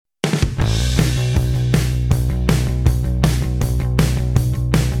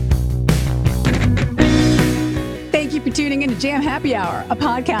You're tuning into Jam Happy Hour, a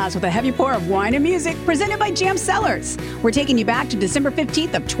podcast with a heavy pour of wine and music presented by Jam Cellars. We're taking you back to December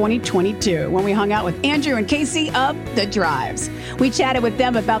 15th of 2022 when we hung out with Andrew and Casey of The Drives. We chatted with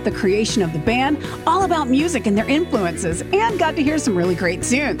them about the creation of the band, all about music and their influences, and got to hear some really great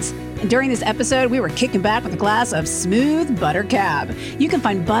tunes. And during this episode, we were kicking back with a glass of smooth butter cab. You can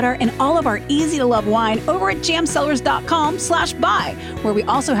find butter and all of our easy-to-love wine over at jamcellars.com/buy, where we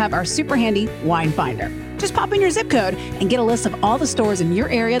also have our super handy wine finder. Just pop in your zip code and get a list of all the stores in your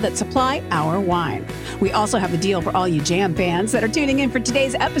area that supply our wine. We also have a deal for all you Jam fans that are tuning in for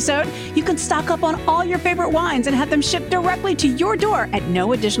today's episode. You can stock up on all your favorite wines and have them shipped directly to your door at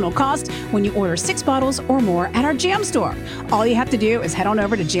no additional cost when you order 6 bottles or more at our Jam store. All you have to do is head on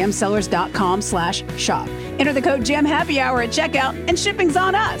over to jamcellars.com/shop. Enter the code Jam Happy Hour at checkout and shipping's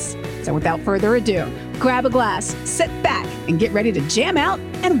on us. So without further ado, grab a glass, sit back, and get ready to jam out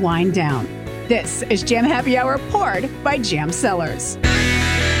and wind down. This is Jam Happy Hour poured by Jam Cellars.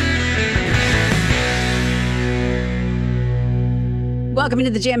 Welcome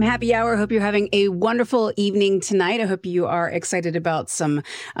into the Jam Happy Hour. Hope you're having a wonderful evening tonight. I hope you are excited about some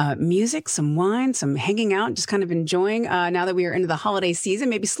music, some wine, some hanging out, just kind of enjoying now that we are into the holiday season,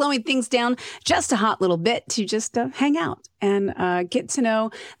 maybe slowing things down just a hot little bit to just hang out and get to know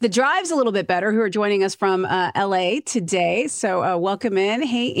the Drives a little bit better, who are joining us from LA today. So welcome in.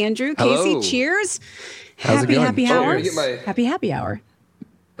 Hey, Andrew, Casey, hello. Cheers. How's it going? Happy hour.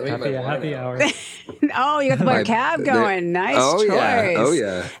 Oh, Happy hour. Happy hour. Oh, you got the butter cab going. Nice choice. Yeah. Oh,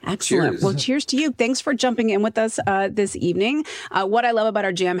 yeah. Excellent. Cheers. Well, cheers to you. Thanks for jumping in with us this evening. What I love about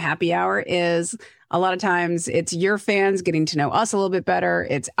our Jam Happy Hour is a lot of times it's your fans getting to know us a little bit better.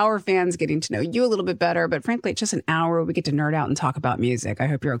 It's our fans getting to know you a little bit better. But frankly, it's just an hour where we get to nerd out and talk about music. I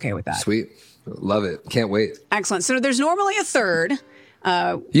hope you're okay with that. Sweet. Love it. Can't wait. Excellent. So there's normally a third.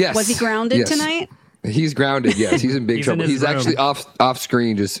 Yes. Was he grounded tonight? He's grounded. Yes, he's in big He's trouble. in his He's room. actually off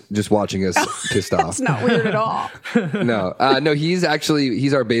screen, just watching us pissed off. That's not weird at all. No. He's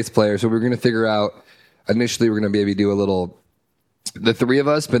our bass player. So we're gonna figure out. Initially, we're gonna maybe do a little, the three of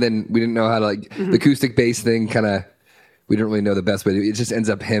us, but then we didn't know how to the acoustic bass thing. Kind of, we didn't really know the best way. It just ends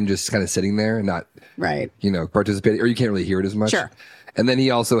up him just kind of sitting there and not Right. participating, or you can't really hear it as much. Sure. And then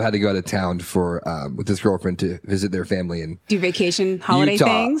he also had to go out of town for with his girlfriend to visit their family and Do vacation holiday Utah.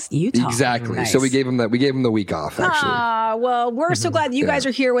 things? Utah. Exactly. Nice. So we gave him the week off, actually. Well, we're so glad that you guys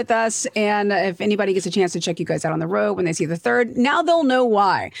are here with us. And if anybody gets a chance to check you guys out on the road when they see the third, now they'll know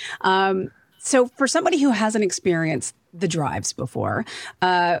why. So for somebody who hasn't experienced the Drives before,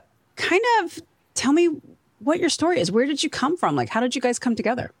 kind of tell me what your story is. Where did you come from? Like, how did you guys come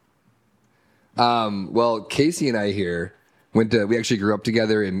together? Well, Casey and I here we actually grew up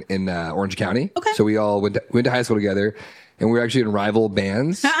together in Orange County. Okay. So we all went to high school together, and we were actually in rival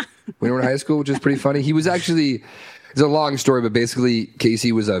bands when we were in high school, which is pretty funny. He was actually, it's a long story, but basically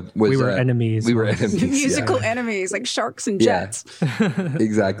Casey was We were enemies. We were enemies. Musical enemies like sharks and jets.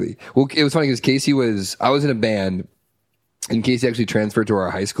 Exactly. Well, it was funny because I was in a band, and Casey actually transferred to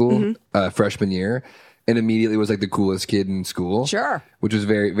our high school freshman year, and immediately was like the coolest kid in school. Sure. Which was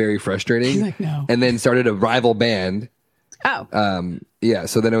very, very frustrating. He's like, no. And then started a rival band. Oh. Yeah.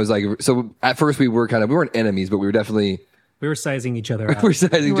 So then it was like, so at first we weren't enemies, but we were sizing each other up. we're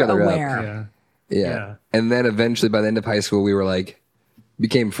sizing You each were other aware. up. Yeah. Yeah. And then eventually by the end of high school, we were like,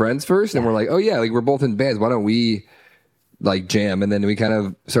 became friends first. And we're like, oh yeah, like we're both in bands. Why don't we like jam? And then we kind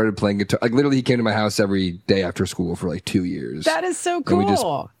of started playing guitar. Like literally he came to my house every day after school for like 2 years. That is so cool. And we just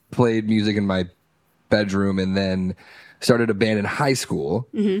played music in my bedroom and then started a band in high school.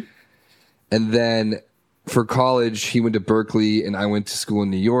 And then for college, he went to Berkeley and I went to school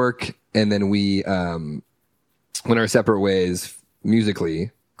in New York. And then we went our separate ways musically.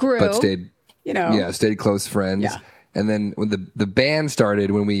 Grew. But stayed close friends. Yeah. And then when the band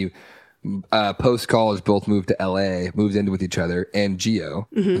started, when we post college both moved to LA, moved in with each other, and Gio,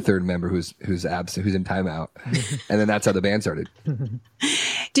 the third member who's absent, who's in timeout. And then that's how the band started.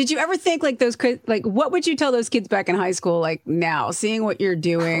 Did you ever think like those kids, like what would you tell those kids back in high school, like now, seeing what you're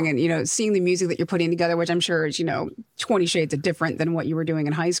doing and, seeing the music that you're putting together, which I'm sure is, 20 shades of different than what you were doing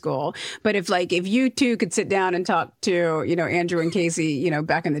in high school. But if you two could sit down and talk to, Andrew and Casey,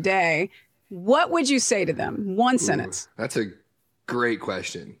 back in the day, what would you say to them? One sentence. That's a great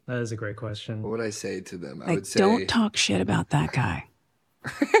question. That is a great question. What would I say to them? I Like, would say, don't talk shit about that guy.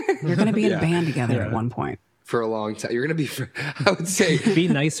 You're going to be in a band together at one point. for a long time. You're going to be, I would say, Be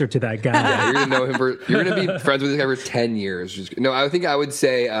nicer to that guy. yeah, you're going to know him you're going to be friends with this guy for 10 years. No, I think I would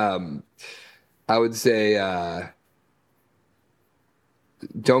say,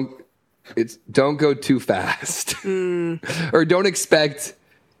 don't go too fast or don't expect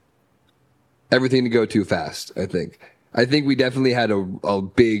everything to go too fast. I think I think we definitely had a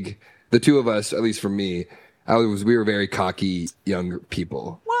big, the two of us, at least for me, we were very cocky young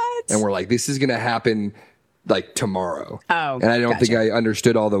people. What? And we're like, this is going to happen like tomorrow. Oh, and I don't gotcha. think I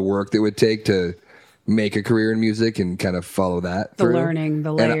understood all the work that it would take to make a career in music and kind of follow that. The through. learning,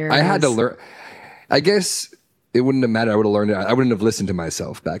 the And layers. I had to learn. I guess it wouldn't have mattered. I would have learned it. I wouldn't have listened to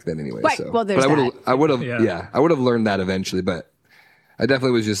myself back then anyway. Right. So. Well, there's but that. I would have, Yeah. I would have learned that eventually. But I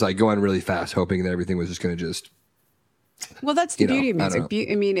definitely was just like going really fast, hoping that everything was just going to just. Well, that's the You know, beauty of I don't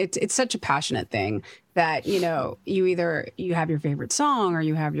music. I mean, it's such a passionate thing that, you know, you either you have your favorite song or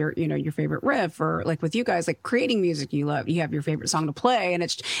you have your, you know, your favorite riff, or like with you guys, like creating music you love, you have your favorite song to play. And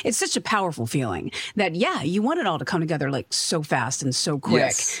it's such a powerful feeling that, yeah, you want it all to come together like so fast and so quick.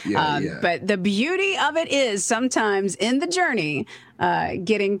 Yes. Yeah. But the beauty of it is sometimes in the journey,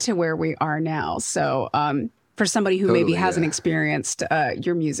 getting to where we are now. So, for somebody who maybe Totally, hasn't yeah. experienced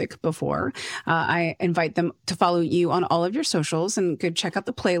your music before, I invite them to follow you on all of your socials and go check out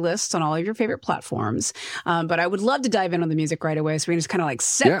the playlists on all of your favorite platforms. But I would love to dive in on the music right away, so we can just kind of like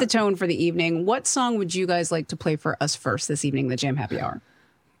set Yeah. the tone for the evening. What song would you guys like to play for us first this evening, the Jam Happy Hour?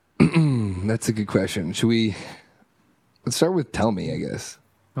 That's a good question. Let's start with Tell Me, I guess.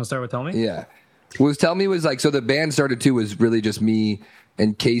 Want to start with Tell Me? Yeah. Tell Me was like, so the band started too, was really just me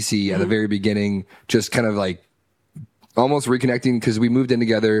and Casey at the very beginning, just kind of like almost reconnecting because we moved in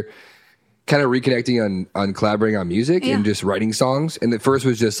together, kind of reconnecting on collaborating on music and just writing songs. And the first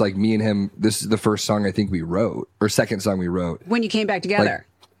was just like me and him. This is the first song I think we wrote, or second song we wrote. When you came back together.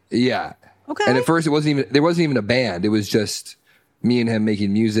 Yeah. Okay. And at first there wasn't even a band. It was just me and him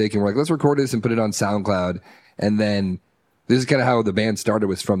making music, and we're like, let's record this and put it on SoundCloud. And then this is kind of how the band started,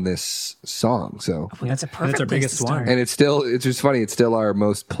 was from this song. So, Well, that's a perfect our place biggest to start. one. and it's just funny. It's still our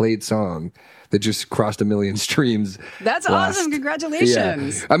most played song that just crossed 1 million streams. That's last- awesome.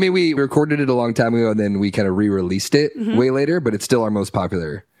 Congratulations. Yeah. I mean, we recorded it a long time ago, and then we kind of re-released it way later, but it's still our most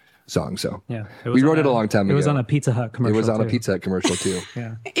popular song. So Yeah. we wrote it a long time ago. It was on a Pizza Hut commercial. It was on a too. Pizza Hut commercial too.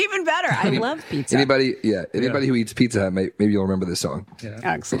 Yeah. Even better. I love pizza. Anybody who eats Pizza Hut, maybe you'll remember this song. Yeah.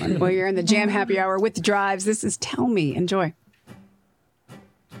 Excellent. Well, you're in the Jam Happy Hour with the Drives. This is Tell Me. Enjoy.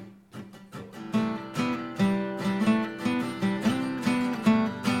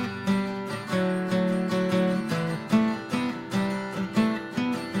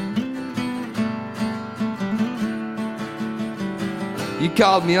 You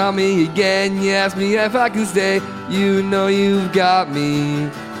called me on me again, you asked me if I can stay. You know you've got me,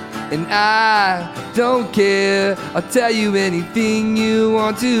 and I don't care. I'll tell you anything you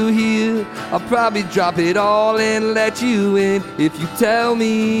want to hear. I'll probably drop it all and let you in. If you tell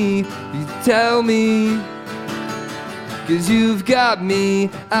me, cause you've got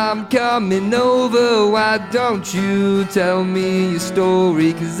me, I'm coming over. Why don't you tell me your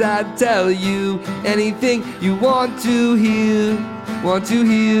story? Cause I'd tell you anything you want to hear.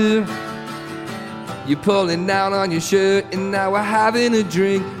 You're pulling down on your shirt and now we're having a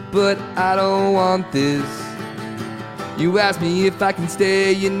drink, but I don't want this. You ask me if I can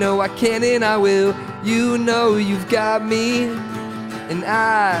stay, you know I can and I will. You know you've got me, and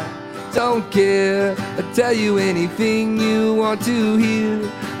I don't care. I'll tell you anything you want to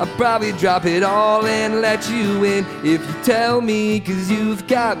hear. I'll probably drop it all and let you in. If you tell me, cause you've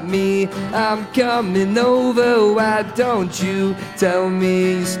got me, I'm coming over. Why don't you tell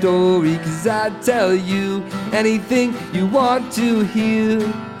me your story? Cause I'd tell you anything you want to hear.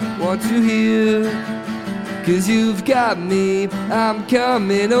 Cause you've got me, I'm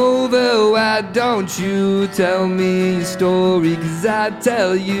coming over. Why don't you tell me your story? Cause I'd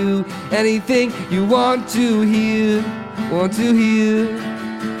tell you anything you want to hear.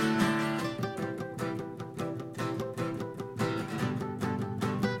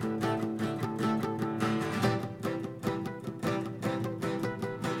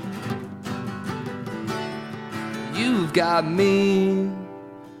 You've got me,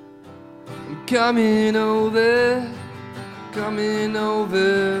 I'm coming over.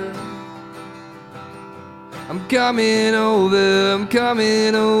 I'm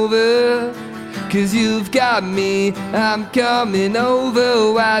coming over. Cause you've got me, I'm coming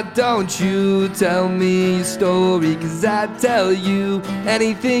over. Why don't you tell me your story? Cause I'd tell you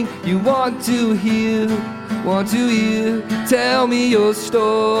anything you want to hear. Tell me your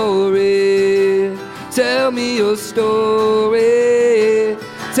story. Tell me your story.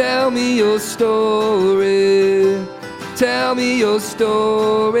 Tell me your story. Tell me your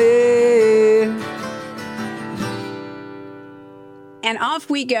story. And off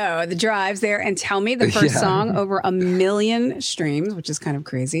we go. The Drives there, and Tell Me, the first song, over 1 million streams, which is kind of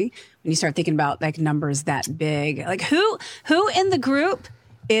crazy when you start thinking about like numbers that big. Like who in the group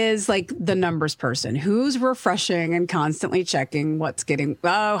is like the numbers person who's refreshing and constantly checking what's getting.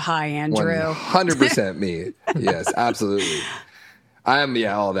 Oh, hi, Andrew. 100% me. Yes, absolutely.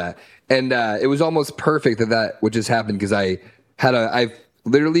 All that. And it was almost perfect that would just happen because I've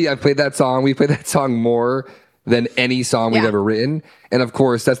played that song. We played that song more than any song we've ever written. And of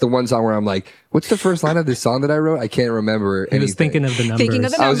course, that's the one song where I'm like, what's the first line of this song that I wrote? I can't remember anything. He was thinking of the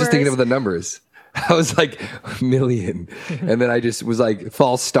numbers. I was just thinking of the numbers. I was like, million. And then I just was like,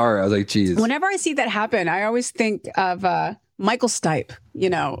 false start. I was like, geez. Whenever I see that happen, I always think of Michael Stipe. You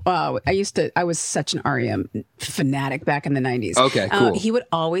know, I was such an REM fanatic back in the 90s. Okay, cool. He would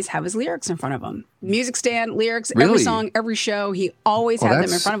always have his lyrics in front of him. Music stand, lyrics, Really? every song, every show. He always had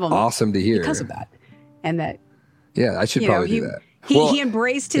them in front of him. Awesome to hear. Because of that. And that, yeah, I should probably do that. He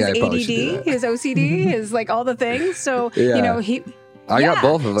embraced his ADD, his OCD, his like all the things. So, you know, I got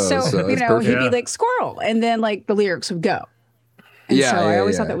both of those. So you know, perfect. he'd be like squirrel, and then like the lyrics would go. And so I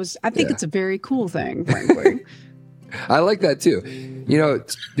always thought that was, I think it's a very cool thing, frankly. I like that too. You know,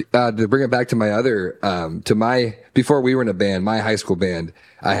 to bring it back to my other, before we were in a band, my high school band,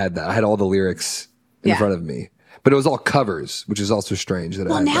 I had all the lyrics in front of me. But it was all covers, which is also strange.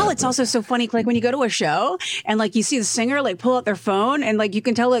 Well, now it's also so funny. Like when you go to a show and like you see the singer like pull out their phone and like you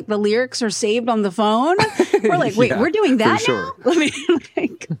can tell like the lyrics are saved on the phone. We're like, wait, we're doing that now? I mean,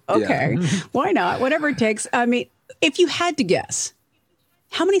 like, okay, why not? Whatever it takes. I mean, if you had to guess,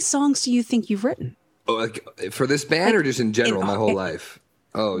 how many songs do you think you've written? Oh, like for this band or just in general, my whole life?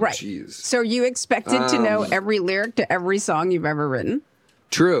 Oh, jeez. So are you expected to know every lyric to every song you've ever written?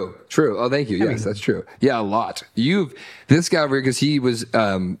 True. Oh, thank you. Yes, that's true. Yeah, a lot. This guy over here, because he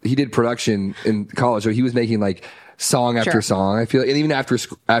did production in college, so he was making like song after song. I feel like, and even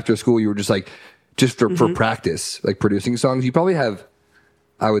after school, you were just like, for practice, like producing songs. You probably have,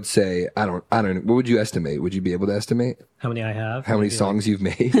 I would say, I don't know. What would you estimate? Would you be able to estimate how many I have? How many songs you've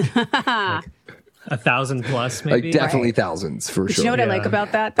made? Like 1,000 plus, maybe. Like definitely thousands for sure. You know what I like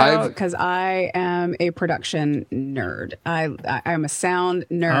about that though? Because I am a production nerd. I'm a sound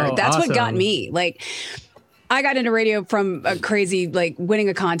nerd. That's what got me. Like, I got into radio from a crazy, like winning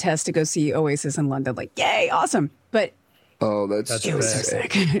a contest to go see Oasis in London. Like, yay, awesome. But that's it was so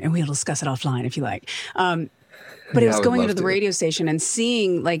sick. And we'll discuss it offline if you like. But it was going into the radio station and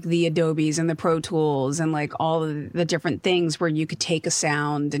seeing like the Adobes and the Pro Tools and like all of the different things where you could take a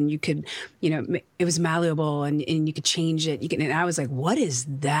sound and you could, you know, it was malleable and you could change it. And I was like, what is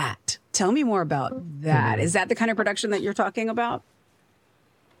that? Tell me more about that. Is that the kind of production that you're talking about?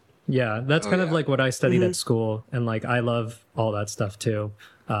 Yeah, that's kind of like what I studied at school. And like, I love all that stuff too.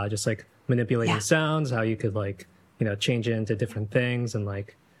 Just like manipulating sounds, how you could like, you know, change it into different things and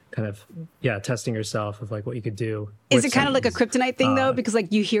like, kind of testing yourself of like what you could do. Is it kind of like a kryptonite thing though? Because like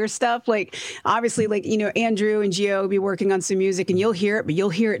you hear stuff like obviously like, you know, Andrew and Gio will be working on some music and you'll hear it, but you'll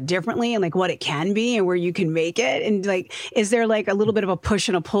hear it differently and like what it can be and where you can make it. And like, is there like a little bit of a push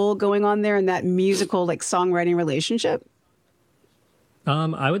and a pull going on there in that musical like songwriting relationship?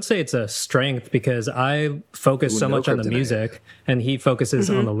 I would say it's a strength because I focus so much on the music and he focuses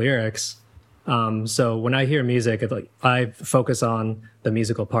on the lyrics. So when I hear music, like I focus on the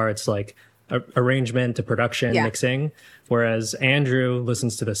musical parts, like arrangement to production, mixing. Whereas Andrew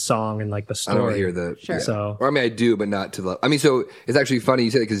listens to the song and like the story. I don't hear the. Sure. So, or I mean, I do, but not to the. I mean, so it's actually funny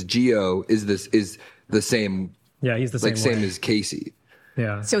you say that because Gio is the same. Yeah, he's the same. Like same as Casey.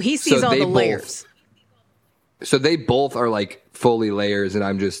 Yeah. So he sees all the layers. So they both are like fully layers, and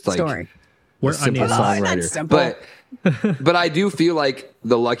I'm just like We're simple songwriter. Simple. But I do feel like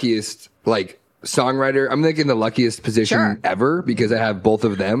the luckiest like songwriter. I'm like in the luckiest position ever because I have both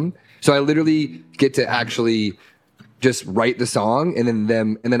of them. So I literally get to actually just write the song and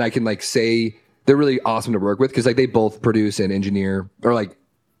then I can like say they're really awesome to work with because like they both produce and engineer or like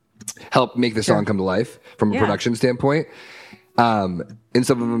help make the song come to life from a production standpoint. And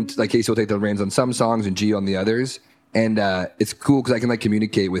some of them, like Casey will take the reins on some songs and Gio on the others. And it's cool because I can like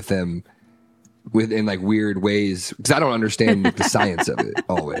communicate with them in like weird ways because I don't understand the science of it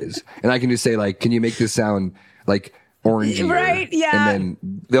always. And I can just say like, can you make this sound like orangey? Right, yeah. And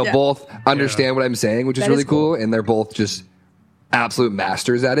then they'll both understand what I'm saying, which is really cool. And they're both just absolute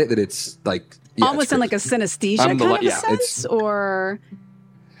masters at it that it's like... almost in like a synesthesia kind of a sense? Or...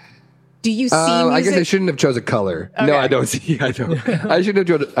 do you see music? I guess I shouldn't have chose a color. Okay. No, I don't see. I don't. I should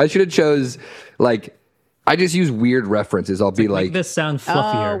have chose like I just use weird references. I'll be like make this sound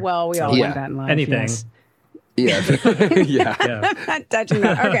fluffier. Oh well, we all want that in life. Anything. Yes. Yeah. Yeah. Not touching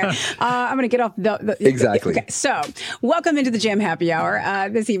that. Okay. I'm going to get off the Exactly. Okay. So, welcome into the Jam Happy Hour.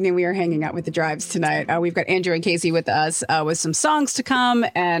 This evening, we are hanging out with the Drives tonight. We've got Andrew and Casey with us with some songs to come.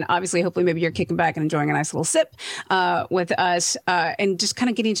 And obviously, hopefully, maybe you're kicking back and enjoying a nice little sip with us and just kind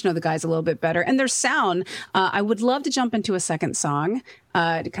of getting to know the guys a little bit better and their sound. I would love to jump into a second song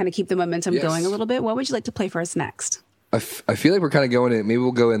to kind of keep the momentum going a little bit. What would you like to play for us next? I feel like we're kind of going in, maybe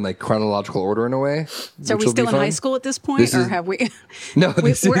we'll go in like chronological order in a way. So are we still in high school at this point, or have we? No,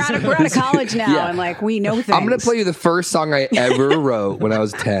 we're out of college now, and like we know things. I'm going to play you the first song I ever wrote when I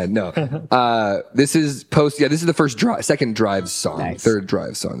was 10. No, this is this is the second Drive song, third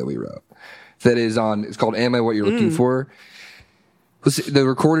Drive song that we wrote. That is on. It's called "Am I What You're Looking For." The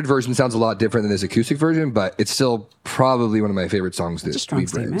recorded version sounds a lot different than this acoustic version, but it's still probably one of my favorite songs that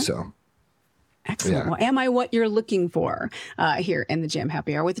we've written. So. Excellent. Yeah. Well, am I what you're looking for here in the Jam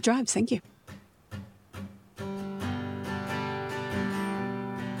Happy Hour with the Drives? Thank you.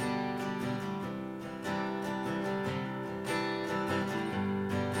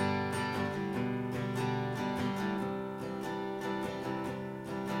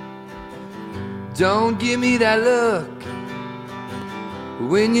 Don't give me that look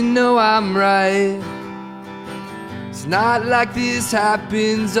when you know I'm right. It's not like this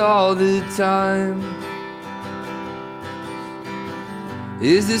happens all the time.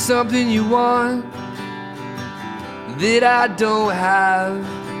 Is there something you want that I don't have?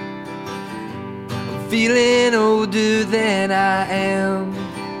 I'm feeling older than I am.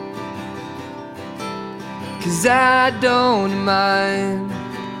 'Cause I don't mind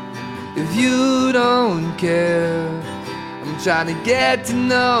if you don't care. I'm trying to get to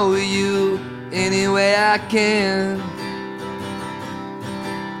know you any way I can.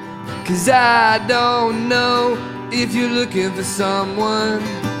 'Cause I don't know if you're looking for someone,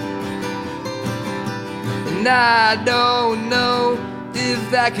 and I don't know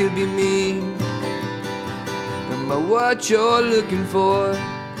if that could be me. Am I what you're looking for?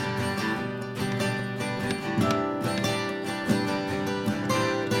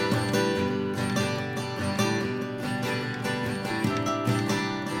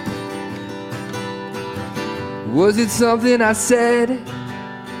 Was it something I said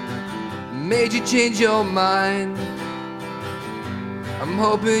made you change your mind? I'm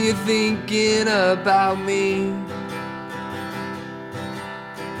hoping you're thinking about me.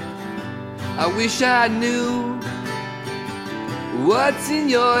 I wish I knew what's in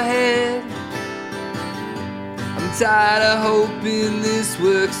your head. I'm tired of hoping this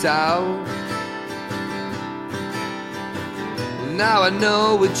works out. Now I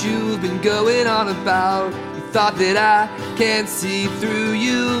know what you've been going on about. Thought that I can't see through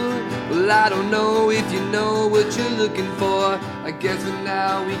you. Well, I don't know if you know what you're looking for. I guess for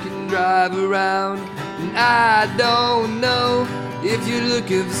now we can drive around. And I don't know if you're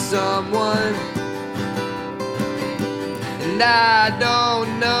looking for someone, and I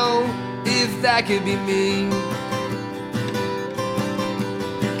don't know if that could be me.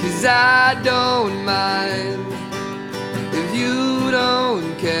 'Cause I don't mind if you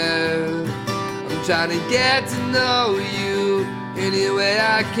don't care. Trying to get to know you any way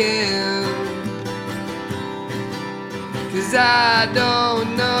I can. 'Cause I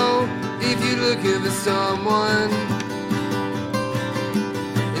don't know if you're looking for someone,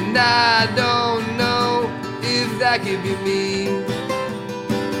 and I don't know if that could be me.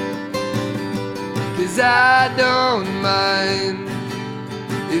 'Cause I don't mind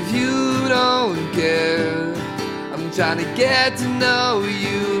if you don't care. I'm trying to get to know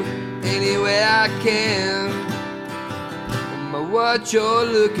you any way I can. Am I what you're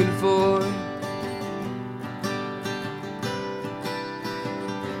looking for?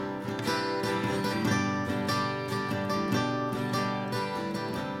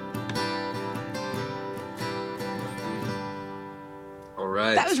 All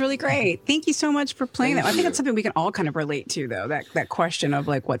right. That was really great. Thank you so much for playing that. I think that's something we can all kind of relate to, though, that question of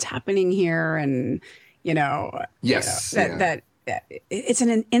like what's happening here, and yes, that it's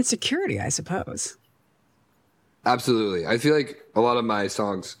an insecurity, I suppose. Absolutely. I feel like a lot of my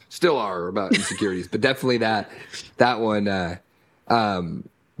songs still are about insecurities, but definitely that one, that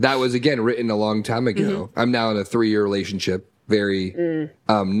was, again, written a long time ago. Mm-hmm. I'm now in a 3-year relationship. Very,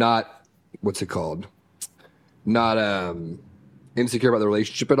 not, what's it called? Not insecure about the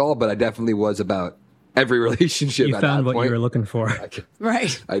relationship at all, but I definitely was about every relationship. You at found that what point. you were looking for.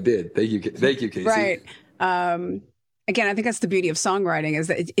 Right. I did. Thank you, Casey. Right. Again, I think that's the beauty of songwriting, is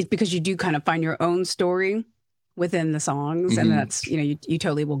that it's because you do kind of find your own story within the songs, and that's, you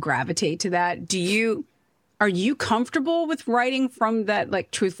totally will gravitate to that. Are you comfortable with writing from that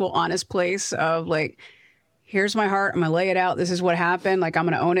like truthful, honest place of like, here's my heart, I'm gonna lay it out, this is what happened, like I'm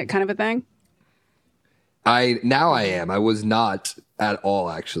gonna own it kind of a thing? I am. I was not at all,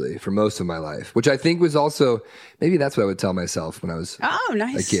 actually, for most of my life, which I think was also, maybe that's what I would tell myself when I was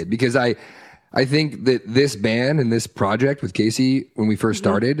a kid, because I think that this band and this project with Casey, when we first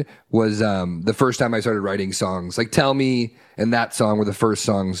started, was the first time I started writing songs. Like Tell Me and that song were the first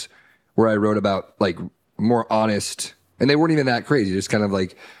songs where I wrote about like more honest, and they weren't even that crazy, just kind of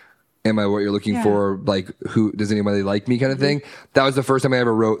like, am I what you're looking for? Like, who does anybody like me kind of thing. That was the first time I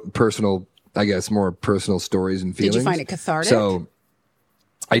ever wrote personal, I guess, more personal stories and feelings. Did you find it cathartic? So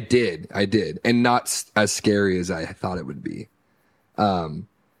I did. And not as scary as I thought it would be.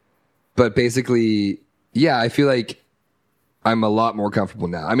 But basically, yeah, I feel like I'm a lot more comfortable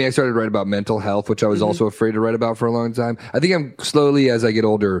now. I mean, I started to write about mental health, which I was also afraid to write about for a long time. I think I'm slowly, as I get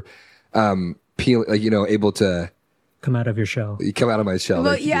older, able to come out of your shell. You come out of my shell.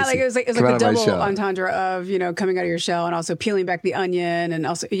 Well, yeah, like it was like a double entendre of, coming out of your shell and also peeling back the onion and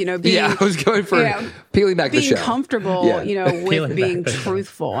also, being, I was going for peeling back the shell. Being comfortable, with being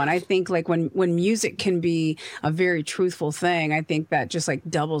truthful. And I think like when music can be a very truthful thing, I think that just like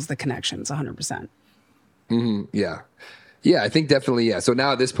doubles the connections 100%. Mm-hmm. Yeah. Yeah, I think definitely. Yeah. So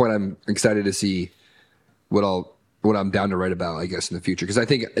now at this point, I'm excited to see what I'm down to write about, I guess, in the future. Because I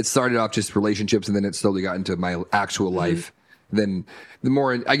think it started off just relationships, and then it slowly got into my actual life. Then the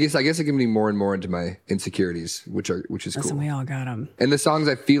more, I guess it can be more and more into my insecurities, which is Listen, cool. We all got them. And the songs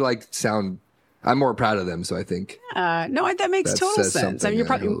I feel like I'm more proud of them. So I think that makes total sense. I mean, you're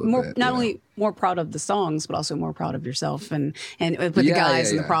probably not only more proud of the songs, but also more proud of yourself and with the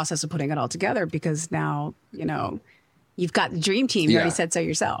guys in the process of putting it all together. Because now you've got the dream team. You already said so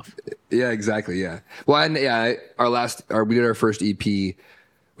yourself. Yeah, exactly. Yeah. Well, and we did our first EP we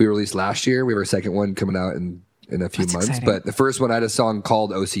released last year. We have our second one coming out in a few months. Exciting. But the first one, I had a song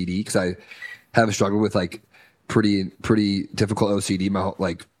called OCD because I have struggled with like pretty difficult OCD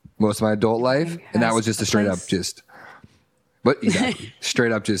most of my adult life. And that was just straight up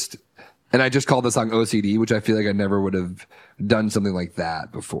and I just called the song OCD, which I feel like I never would have done something like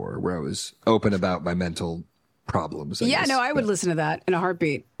that before, where I was open about my mental problems. I would listen to that in a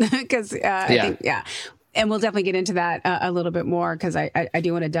heartbeat because I think, and we'll definitely get into that a little bit more because I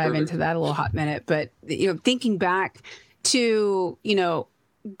do want to dive into that a little hot minute. But thinking back to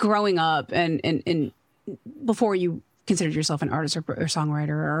growing up and before you considered yourself an artist or songwriter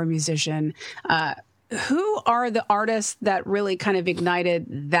or a musician, who are the artists that really kind of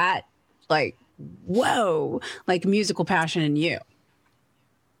ignited that musical passion in you?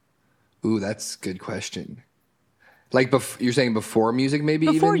 Ooh, that's a good question. Like you're saying before music, maybe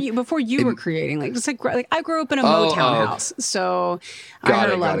before you were creating, like I grew up in a Motown house, so I heard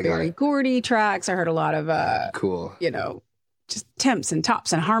a lot of Berry Gordy tracks. I heard a lot of cool, just temps and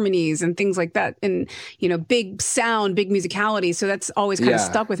tops and harmonies and things like that, and big sound, big musicality. So that's always kind of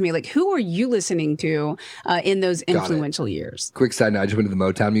stuck with me. Like, who are you listening to in those influential years? Quick side note: I just went to the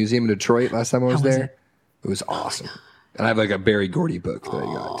Motown Museum in Detroit last time I was there. It was awesome. And I have like a Berry Gordy book that I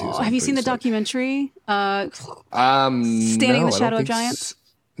got too. So have you seen the documentary? Standing in the Shadow of Giants?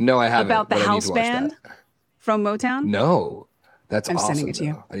 No, I haven't. About the house band from Motown? No. That's awesome. I'm sending it to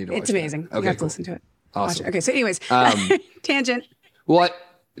you. I need to watch It's amazing. That. Okay, you have to listen to it. Awesome. Okay, so anyways, tangent. What?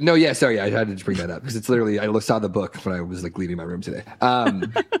 No, yeah, sorry. I had to just bring that up because it's literally, I saw the book when I was like leaving my room today.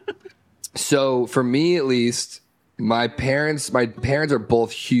 So for me, at least, my parents are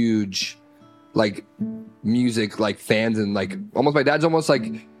both huge, like music, like fans, and like almost, my dad's almost like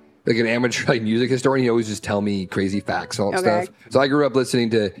an amateur like music historian. He always just tell me crazy facts and all that stuff. So I grew up listening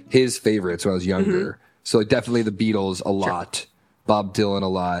to his favorites when I was younger. So like definitely the Beatles a lot, Bob Dylan a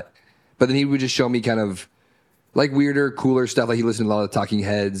lot. But then he would just show me kind of like weirder, cooler stuff. Like he listened to a lot of Talking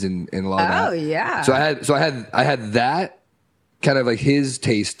Heads and a lot of that. Oh yeah. So I had that kind of like his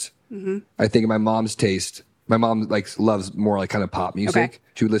taste. I think my mom's taste. My mom loves more like kind of pop music. Okay.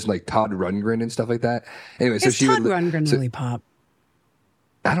 She would listen to like Todd Rundgren and stuff like that. Anyway, so she Todd Rundgren really pop?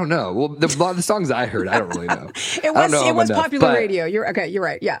 I don't know. Well, the songs I heard, I don't really know. It was popular radio. You're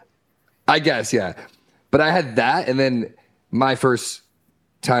right. Yeah. I guess, yeah. But I had that, and then my first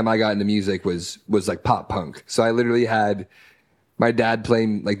time I got into music was like pop punk. So I literally had my dad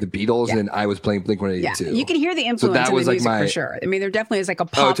playing like the Beatles, and then I was playing Blink-182. Yeah, you can hear the influence in the music for sure. I mean, there definitely is like a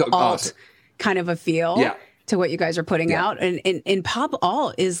pop alt kind of a feel to what you guys are putting out. And pop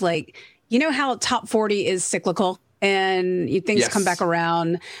alt is like, how top 40 is cyclical and things come back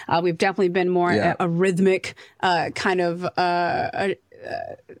around. We've definitely been more a rhythmic kind of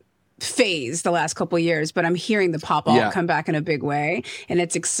phase the last couple of years, but I'm hearing the pop alt come back in a big way, and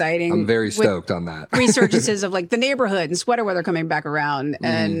it's exciting. I'm very stoked on that. Resurgences of like The Neighborhood and Sweater Weather coming back around,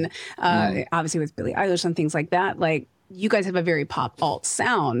 and obviously with Billie Eilish and things like that. Like, you guys have a very pop alt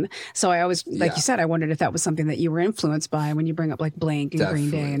sound, so I always, like you said, I wondered if that was something that you were influenced by when you bring up like Blink and Green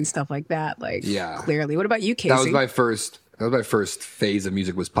Day and stuff like that. Like, clearly. What about you, Casey? That was my first phase of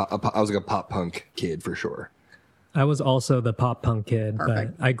music. Was pop. I was like a pop punk kid for sure. I was also the pop punk kid,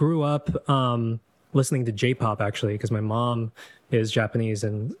 Perfect. but I grew up listening to J-pop actually, because my mom is Japanese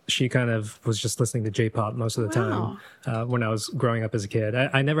and she kind of was just listening to J-pop most of the time when I was growing up as a kid.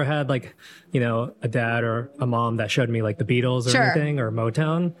 I never had like, a dad or a mom that showed me like the Beatles or anything or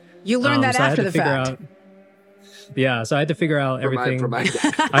Motown. You learned that so after the fact. So I had to figure out everything. From my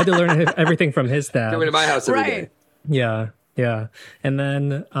dad. I had to learn everything from his dad. Coming to my house every day. Yeah. And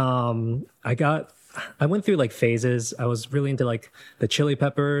then I went through like phases. I was really into like the Chili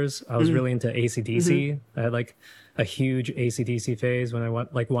Peppers. I was really into AC/DC. I had like a huge AC/DC phase when I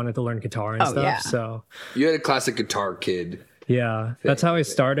wanted to learn guitar and stuff. Yeah. So You had a classic guitar kid. yeah, that's how I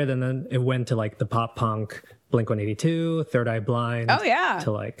started. And then it went to like the pop punk, Blink-182, Third Eye Blind. Oh yeah.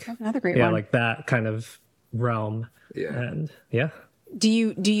 To like, another great one. like that kind of realm. Yeah. And yeah. Do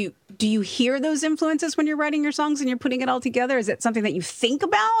you hear those influences when you're writing your songs and you're putting it all together? Is it something that you think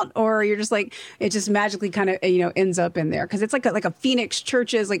about, or you're just like, it just magically kind of ends up in there? Because it's like a Phoenix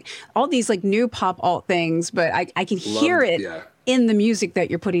Churches, like all these like new pop alt things, but I can hear it in the music that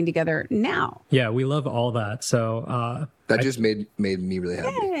you're putting together now. Yeah, we love all that. So that just made me really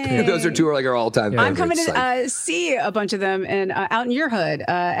happy. Those are two are like our all-time favorites. I'm coming to see a bunch of them and out in your hood,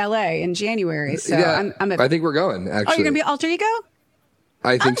 LA in January. So I think we're going, actually. Oh, you're gonna be Alter Ego?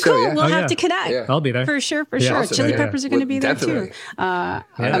 I think so, cool. yeah. We'll have to connect. Yeah. I'll be there. For sure. Awesome. Chili Peppers are going to be there Definitely. too.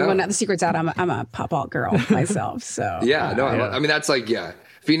 The secret's out. I'm a pop alt girl myself. So I mean, that's like,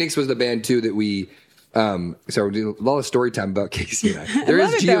 Phoenix was the band too that we, so we're doing a lot of story time about Casey and I. There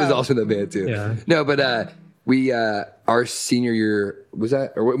is Gio is also in the band too. Yeah. No, but we, our senior year, was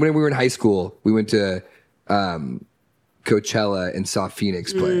that, or when we were in high school, we went to Coachella and saw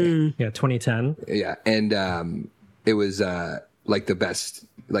Phoenix play. Yeah, 2010. Yeah. And it was like the best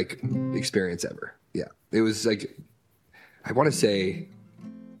like experience ever. Yeah. It was like, I want to say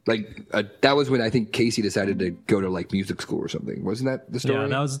like that was when I think Casey decided to go to like music school or something. Wasn't that the story? Yeah,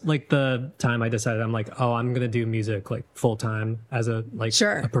 that was like the time I decided I'm like, oh, I'm going to do music like full time as a like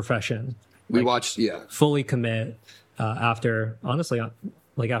a profession. We watched, fully commit after, honestly,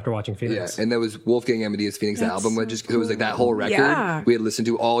 like after watching Phoenix. Yeah, and that was Wolfgang Amadeus Phoenix, the album. It was like that whole record we had listened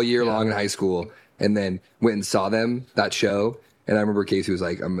to all year long in high school, and then went and saw them, that show. And I remember Casey was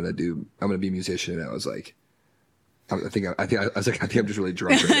like, I'm gonna be a musician. And I was like, I was like, I think I'm just really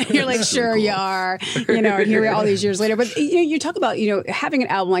drunk right now. You're like, sure, you are. Here all these years later. But you talk about having an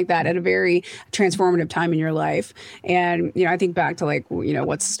album like that at a very transformative time in your life, and I think back to like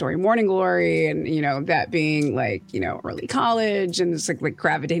What's the Story, Morning Glory, and that being like early college, and it's like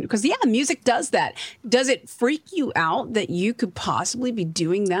gravitating because music does that. Does it freak you out that you could possibly be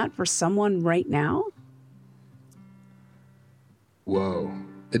doing that for someone right now? Whoa,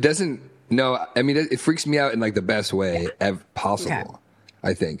 it doesn't. No, I mean, it freaks me out in like the best way possible. Okay.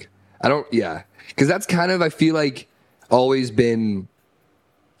 I think. Because that's kind of, I feel like, always been,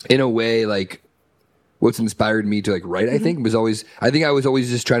 in a way, like, what's inspired me to like write. I think I was always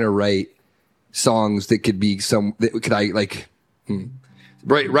just trying to write songs that could be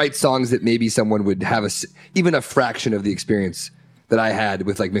write songs that maybe someone would have even a fraction of the experience that I had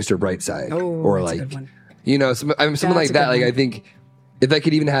with like Mr. Brightside or like, something like that. Like, I think. If I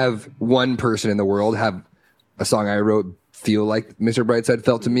could even have one person in the world have a song I wrote feel like Mr. Brightside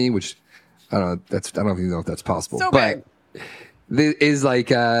felt to me, which I don't know, I don't even know if that's possible. So but it is like,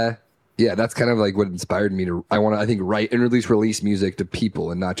 that's kind of like what inspired me to. I think write and release music to people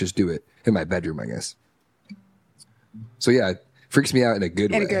and not just do it in my bedroom, I guess. So it freaks me out in a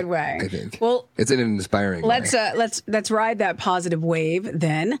good way. In a good way, I think. Well, it's in an inspiring way. Let's ride that positive wave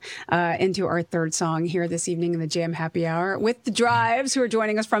then into our third song here this evening in the Jam Happy Hour with the Drives, who are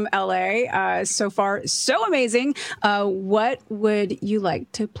joining us from LA. So far, so amazing. What would you like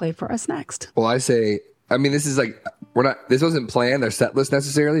to play for us next? Well, this is like this wasn't planned, their set list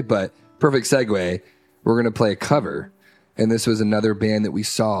necessarily, but perfect segue. We're gonna play a cover, and this was another band that we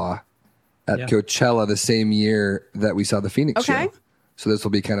saw at Coachella the same year that we saw the Phoenix show. So this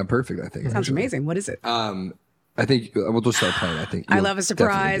will be kind of perfect, I think. Sounds amazing. What is it? I think we'll just start playing. I think I love a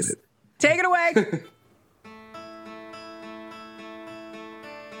surprise. Take it away.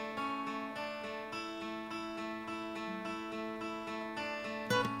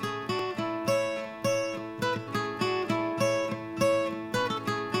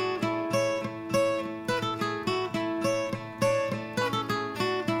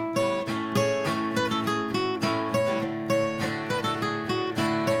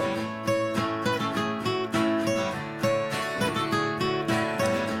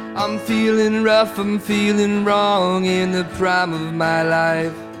 I'm feeling rough, I'm feeling wrong in the prime of my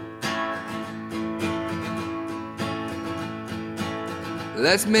life.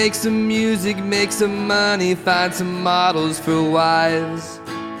 Let's make some music, make some money, find some models for wives.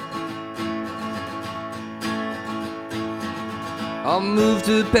 I'll move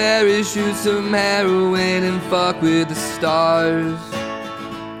to Paris, shoot some heroin and fuck with the stars.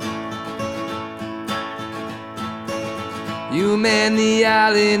 You man the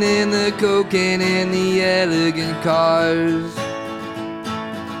island and the cocaine and the elegant cars.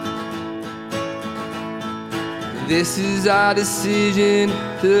 This is our decision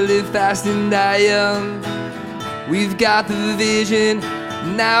to live fast and die young. We've got the vision,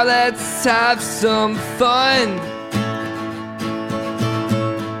 now let's have some fun.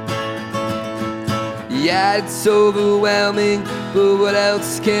 Yeah, it's overwhelming, but what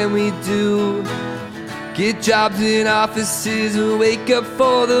else can we do? Get jobs in offices or wake up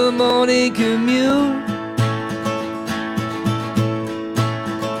for the morning commute.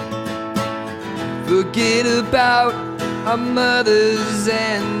 Forget about our mothers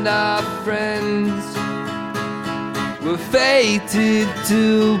and our friends. We're fated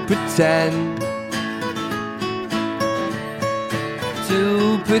to pretend.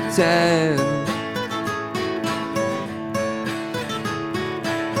 To pretend.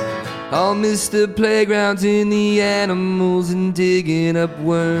 I'll miss the playgrounds and the animals and digging up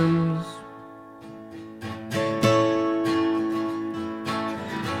worms.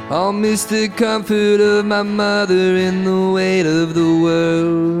 I'll miss the comfort of my mother and the weight of the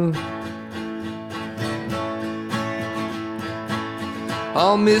world.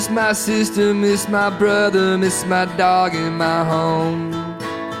 I'll miss my sister, miss my brother, miss my dog and my home.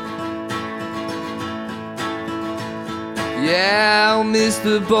 Yeah, I'll miss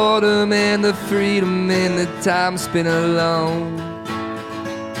the boredom and the freedom and the time spent alone.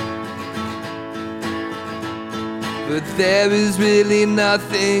 But there is really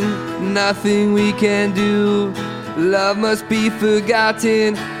nothing we can do. Love must be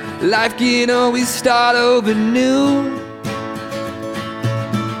forgotten. Life can always start over new.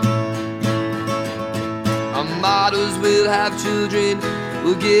 Our models will have children,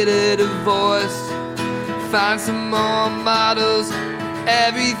 we'll get a divorce. Find some more models,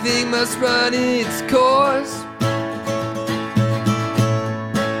 everything must run its course.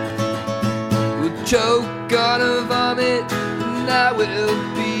 We'll choke on a vomit, and that will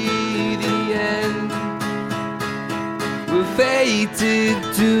be the end. We're fated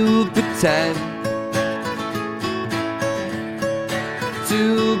to pretend.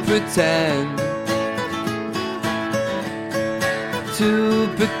 To pretend. To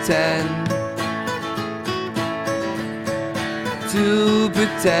pretend. To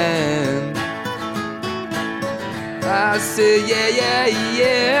pretend. I say yeah, yeah,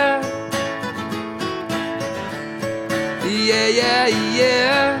 yeah. Yeah, yeah,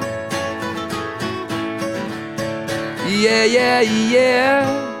 yeah. Yeah, yeah, yeah.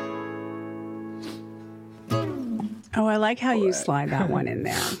 Oh, I like how you slide that one in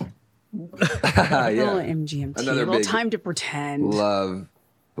there. Yeah. Little MGMT, Another a little big Time to Pretend. Love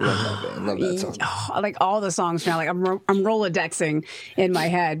that band. Love that song. Oh, like all the songs now, like I'm Rolodexing in my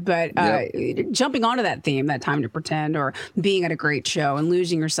head. But jumping onto that theme, that Time to Pretend, or being at a great show and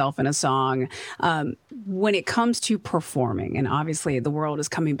losing yourself in a song, when it comes to performing, and obviously the world is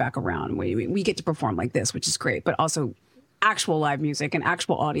coming back around, we get to perform like this, which is great, but also actual live music and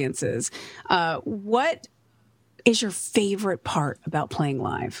actual audiences. What is your favorite part about playing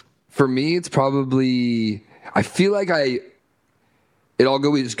live? For me, it's probably, I feel like it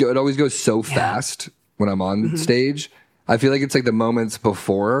always goes so fast when I'm on stage. I feel like it's like the moments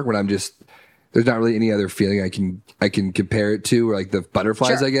before when I'm just, there's not really any other feeling I can compare it to, or like the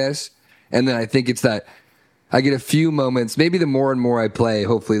butterflies, Sure. I guess. And then I think it's that I get a few moments, maybe the more and more I play,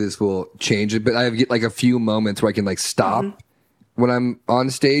 hopefully this will change it, but I get like a few moments where I can like stop when I'm on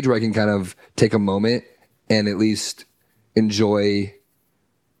stage, where I can kind of take a moment and at least enjoy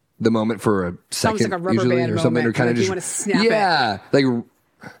the moment for a second, like a rubber usually, band or something, moment, or kind of like you just wanna snap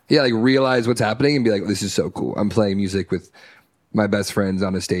it. like realize what's happening and be like, this is so cool. I'm playing music with my best friends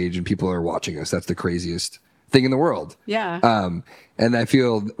on a stage and people are watching us. That's the craziest thing in the world. Yeah. And I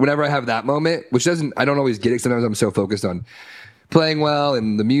feel whenever I have that moment, which I don't always get it. Sometimes I'm so focused on playing well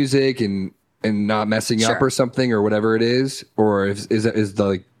and the music and not messing up Sure. or something or whatever it is, or is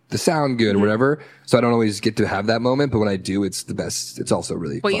the sound good or whatever. So I don't always get to have that moment, but when I do, it's the best. It's also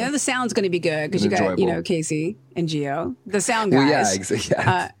really Well, fun. you know the sound's going to be good because you got, enjoyable. Casey and Gio, the sound guys. Well, yeah,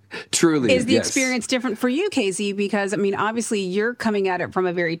 exactly. Truly. Is the yes. experience different for you, Casey? Because, I mean, obviously you're coming at it from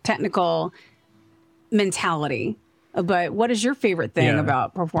a very technical mentality. but what is your favorite thing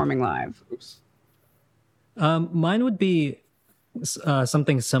about performing live? Mine would be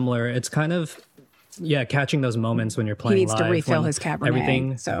something similar. It's kind of catching those moments when you're playing. He needs live, to refill his Cabernet.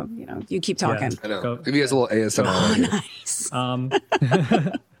 Everything. So you keep talking. I know. Maybe he has a little ASMR. Oh,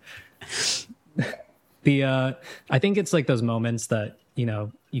 nice. I think it's like those moments that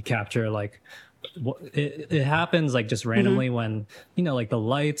you capture, like it happens like just randomly when like the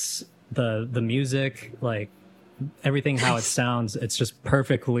lights, the music, like everything, how it sounds, it's just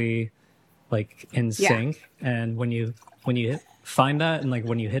perfectly like in sync. And when you find that, and like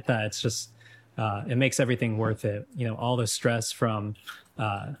when you hit that, it's just it makes everything worth it. All the stress from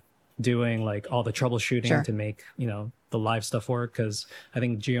doing like all the troubleshooting to make the live stuff work, because I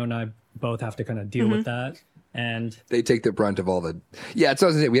think Gio and I both have to kind of deal with that. And they take the brunt of all the it's what I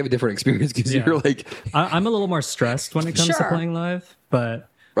was gonna say. We have a different experience because you're like I'm a little more stressed when it comes to playing live, but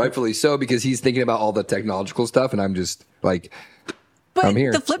rightfully so, because he's thinking about all the technological stuff and I'm just like, but I'm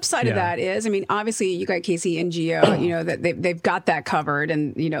here. The flip side of that is, I mean, obviously you got Casey and Gio, that they've got that covered,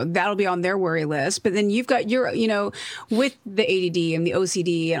 and that'll be on their worry list. But then you've got your, with the ADD and the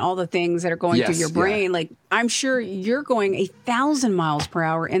OCD and all the things that are going through your brain. Like, I'm sure you're going 1,000 miles per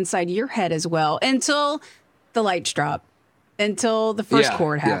hour inside your head as well, until the lights drop, until the first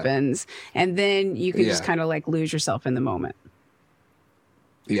chord happens, and then you can just kind of like lose yourself in the moment.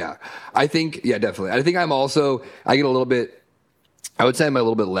 Yeah, I think definitely. I think I get a little bit. I would say I'm a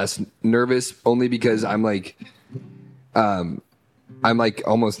little bit less nervous, only because I'm like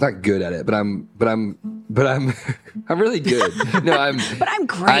almost not good at it, but I'm I'm really good. No, but I'm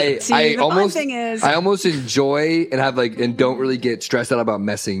great. I almost enjoy and have and don't really get stressed out about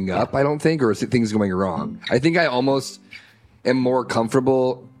messing up. I don't think, or things going wrong. I think I almost am more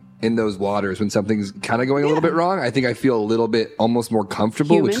comfortable in those waters when something's kind of going a little bit wrong. I think I feel a little bit almost more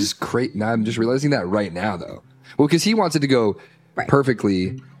comfortable, which is great. Now I'm just realizing that right now, though. Well, because he wants it to go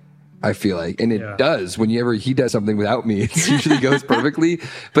perfectly, I feel like, and it does. Whenever he does something without me, it usually goes perfectly.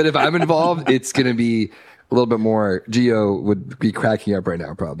 But if I'm involved, it's going to be a little bit more. Gio would be cracking up right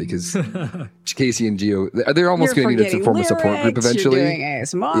now, probably, because Casey and Gio, they're almost going to need to form a support group eventually. You're doing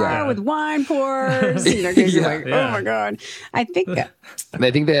ASMR with wine pours. Casey's like, oh my God. I think that. And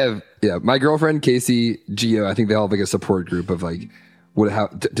I think they have, my girlfriend, Casey, Gio, I think they all have like a support group of like how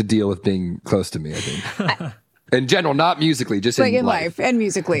to deal with being close to me, I think. In general, not musically, just in life and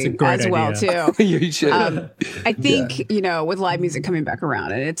musically as well too. You should. I think with live music coming back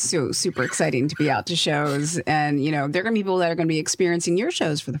around, and it's so super exciting to be out to shows, and there are going to be people that are going to be experiencing your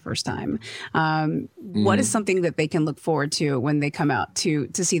shows for the first time. What is something that they can look forward to when they come out to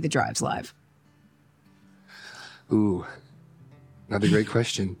see the Drives live? Ooh, another great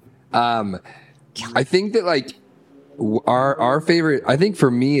question. I think that like our favorite. I think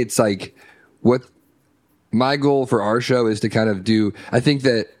for me, it's like what. My goal for our show is to kind of I think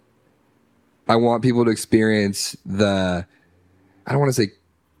that I want people to experience I don't want to say,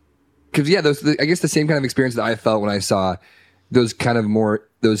 because I guess the same kind of experience that I felt when I saw those kind of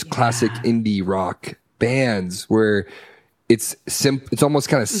those classic indie rock bands where it's almost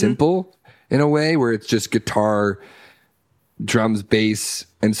kind of simple in a way, where it's just guitar, drums, bass,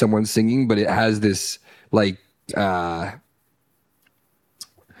 and someone singing, but it has this like,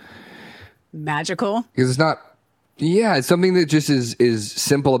 magical, because it's not it's something that just is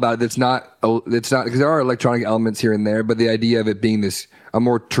simple about it. It's not because there are electronic elements here and there, but the idea of it being a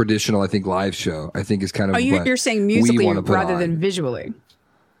more traditional, I think, live show, I think is kind of you're saying musically rather than visually.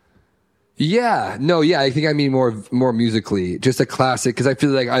 I think I mean more musically, just a classic, because I feel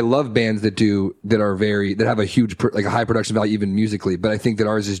like I love bands that have a huge like a high production value even musically, but I think that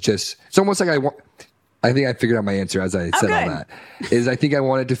ours is just, it's almost like I think I figured out my answer as I said all that. Is I think I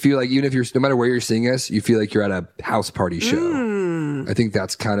wanted to feel like, even if no matter where you're seeing us, you feel like you're at a house party show. I think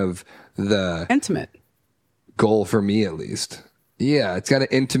that's kind of the intimate goal for me, at least. Yeah, it's kind of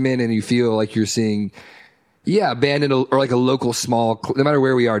intimate, and you feel like you're seeing, a band or like a local small, no matter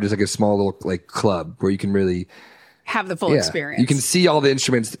where we are, just like a small little like club where you can really have the full experience. You can see all the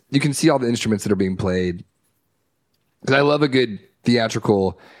instruments. You can see all the instruments that are being played. Because I love a good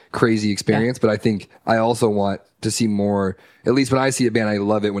theatrical, crazy experience, but I think I also want to see more. At least when I see a band, I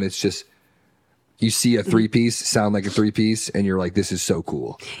love it when it's just you see a 3-piece sound like a 3-piece, and you're like, this is so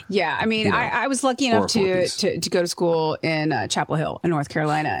cool. Yeah, I mean, I was lucky enough to go to school in Chapel Hill in North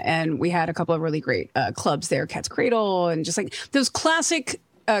Carolina, and we had a couple of really great clubs there, Cat's Cradle, and just like those classic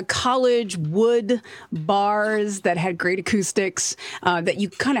college wood bars that had great acoustics that you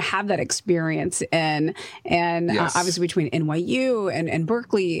kind of have that experience in. And Yes. obviously between NYU and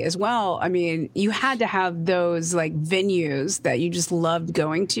Berkeley as well, I mean, you had to have those like venues that you just loved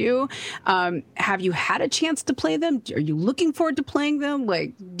going to. Have you had a chance to play them? Are you looking forward to playing them?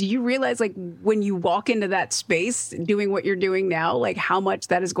 Like, do you realize like when you walk into that space doing what you're doing now, like how much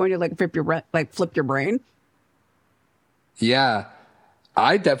that is going to like flip your brain? Yeah,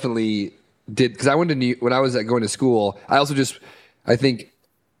 I definitely did, because I went to when I was going to school. I think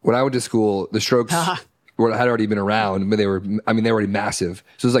when I went to school, the Strokes had already been around, but they were already massive.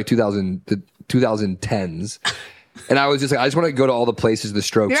 So it was like the 2010s. And I was just like, I just want to go to all the places the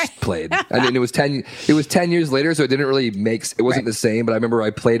Strokes played. And then it was 10 years later, so it didn't really it wasn't the same. But I remember I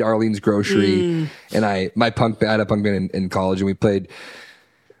played Arlene's Grocery, and I had a punk band in college, and we played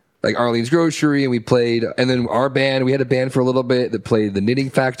like Arlene's Grocery, and then our band, we had a band for a little bit that played the Knitting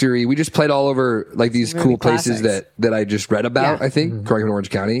Factory. We just played all over like these cool places that I just read about, I think, growing up in Orange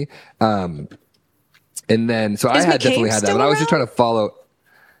County. And then, so I had definitely had that, but I was just trying to follow.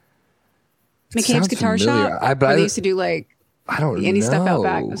 McCabe's Guitar familiar. Shop. They used to do like I don't the indie stuff out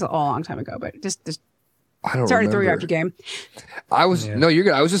back. It know. was a long time ago, but just I don't sorry to throw you remember. off your game. No, you're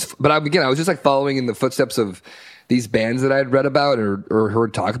good. I was just like following in the footsteps of these bands that I had read about or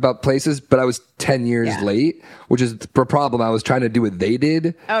heard talk about places, but I was 10 years late, which is the problem. I was trying to do what they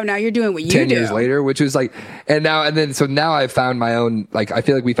did. Oh, now you're doing what you 10 do. years later, which was like, so now I found my own, like, I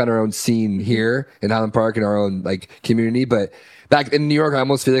feel like we found our own scene here in Highland Park and our own like community. But back in New York, I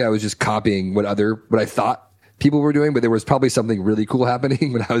almost feel like I was just copying what I thought people were doing, but there was probably something really cool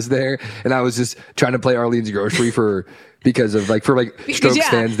happening when I was there, and I was just trying to play Arlene's Grocery because Strokes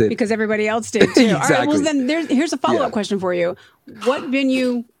fans did, because everybody else did too. Exactly. All right, well then here's a follow-up question for you. What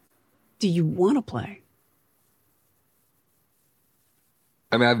venue do you want to play?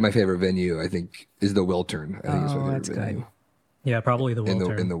 I mean, I have my favorite venue, I think, is the Wiltern. I think is my favorite that's venue good. Yeah, probably the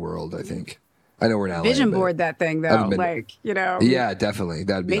Wiltern. in the world, I think. I know we're in LA. Vision but board that thing though, haven't been- like, you know. Yeah, definitely.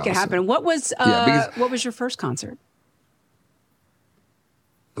 That'd be Make it awesome. happen. What was what was your first concert?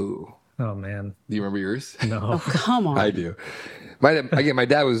 Ooh. Oh man, Do you remember yours? no. Come on. I do. My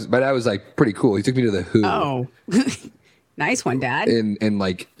dad was like pretty cool. He took me to the Who Oh. Nice one, Dad. in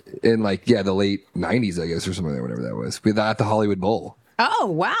the late 90s, I guess, or something, or whatever that was. We at the Hollywood Bowl. Oh,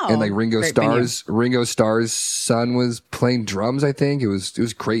 wow. And like Ringo Great venue. Starr's son was playing drums, I think. It was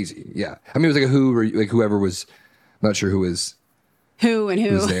crazy. Yeah. I mean, it was like a Who, or like whoever was, I'm not sure who was Who and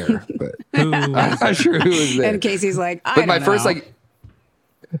who. was there, but Who- I'm not sure who was there. And Casey's like, I But don't my first know. like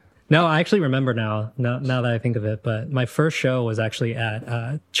No, I actually remember now that I think of it, but my first show was actually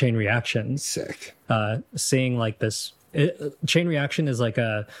at Chain Reaction, sick. seeing like this. Chain Reaction is like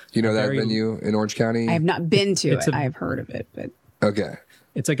a You know that very- venue in Orange County? I have not been to It's it. a- I have heard of it, but Okay.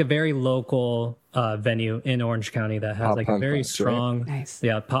 It's like a very local venue in Orange County that has Pop like a punk very vibes, right? strong, Nice.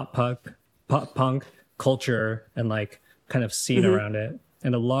 pop punk culture and like kind of scene around it,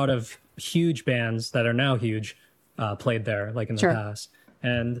 and a lot of huge bands that are now huge played there like in the Sure. past.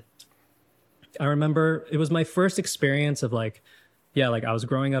 And I remember it was my first experience of like, like I was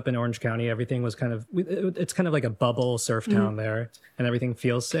growing up in Orange County. Everything was kind of, it's kind of like a bubble surf town there, and everything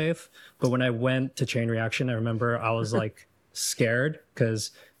feels safe. But when I went to Chain Reaction, I remember I was like scared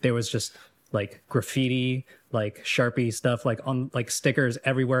because there was just like graffiti, like Sharpie stuff, like on like stickers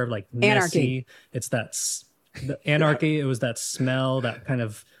everywhere, like messy. Anarchy. It's the anarchy. It was that smell, that kind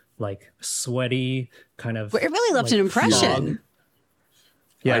of like sweaty kind of. it really left like, an impression. fog.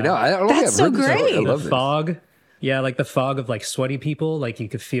 Yeah, I know. I don't think That's I've so heard this. I great. love the this. fog. Yeah, like the fog of like sweaty people. Like you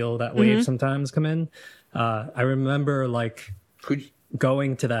could feel that wave sometimes come in. I remember like Could-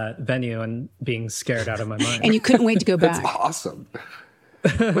 going to that venue and being scared out of my mind. And you couldn't wait to go back. Awesome.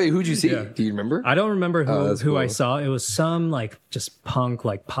 Wait, who'd you see? Do you remember? I don't remember that's who I cool. saw. It was some like just punk,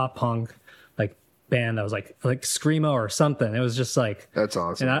 like pop punk, like band that was like screamo or something. It was just like That's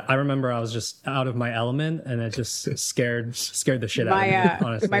awesome. And I remember I was just out of my element, and it just scared the shit out of me.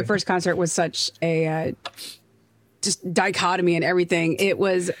 Honestly, My first concert was such a just dichotomy and everything. It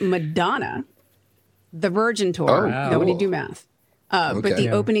was Madonna, the Virgin tour. Oh, wow. Nobody cool. do math. But Okay. the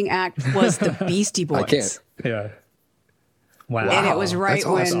Yeah. opening act was the Beastie Boys. I can't. yeah. Wow. And it was right That's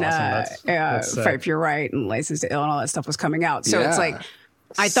when awesome. That's sick. Fight for Your Right and License to Ill and all that stuff was coming out. So it's Yeah. like,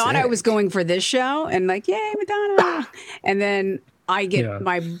 I thought I was Sick. going for this show and like, yay, Madonna. And then I get Yeah.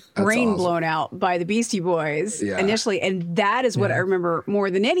 my brain awesome. blown out by the Beastie Boys Yeah. initially. And that is what I remember more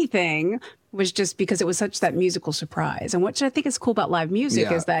than anything, was just because it was such that musical surprise. And what I think is cool about live music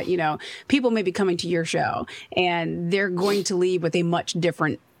Yeah. is that, you know, people may be coming to your show and they're going to leave with a much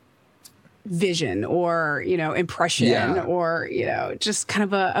different vision or, impression or, just kind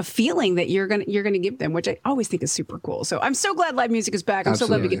of a feeling that you're going to give them, which I always think is super cool. So I'm so glad live music is back. I'm so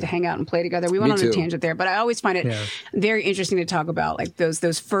glad we get to hang out and play together. We went on a tangent there, but I always find it very interesting to talk about like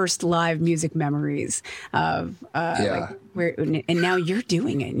those first live music memories of like and now you're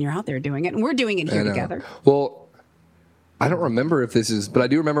doing it and you're out there doing it and we're doing it here together. Well, I don't remember if this is, but I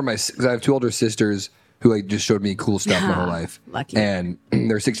do remember because I have 2 older sisters who like just showed me cool stuff my whole life. Lucky. And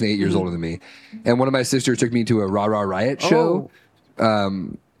they're 6 and 8 years older than me. And one of my sisters took me to a Rah Rah Riot show.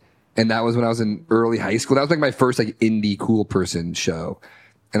 And that was when I was in early high school. That was like my first like indie cool person show.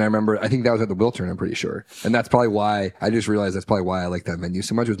 And I remember, I think that was at the Wiltern, I'm pretty sure. And that's probably why, I just realized that's probably why I like that venue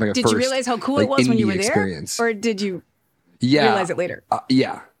so much. It was my first Did you realize how cool it was when you were there? Experience. Or did you realize it later?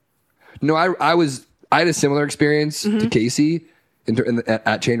 Yeah. No, I had a similar experience to Casey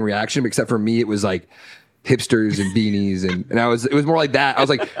at Chain Reaction, except for me, it was like hipsters and beanies, and it was more like that. I was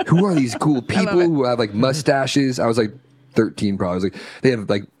like, who are these cool people who have like mustaches? I was like 13 probably. I was like, they have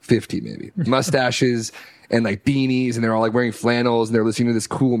like 50 maybe mustaches and like beanies, and they're all like wearing flannels and they're listening to this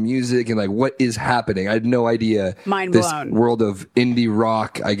cool music and like, what is happening? I had no idea Mind this blown. world of indie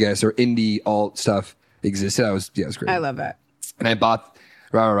rock, I guess, or indie alt stuff existed. It was great. I love it. And I bought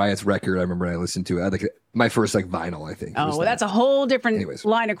Rah Rah Riot's record. I remember I listened to it. I had like my first like vinyl, I think. Oh, well, that's a whole different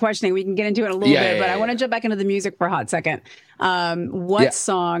line of questioning. We can get into it in a little bit, but I want to jump back into the music for a hot second. What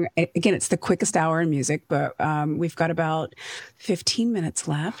song, again, it's the quickest hour in music, but we've got about 15 minutes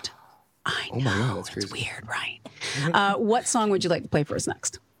left. I know. Oh my God, that's crazy. It's weird, right? What song would you like to play for us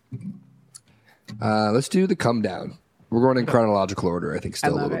next? Let's do The Come Down. We're going in chronological order, I think,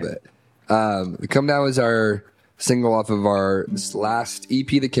 still a little bit. The Come Down is our single off of our last EP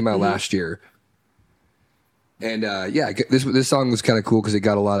that came out last year. And this song was kind of cool because it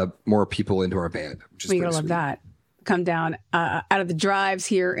got a lot of more people into our band. Which is we gotta love that. Come Down out of the drives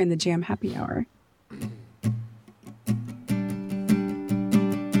here in the Jam Happy Hour.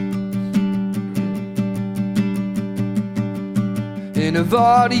 And I've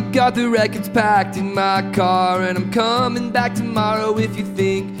already got the records packed in my car, and I'm coming back tomorrow if you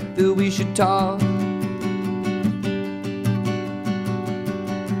think that we should talk.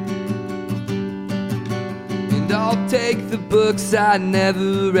 I'll take the books I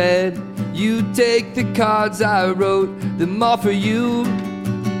never read. You take the cards I wrote, them all for you.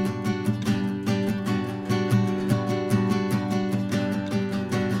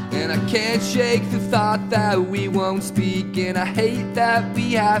 And I can't shake the thought that we won't speak, and I hate that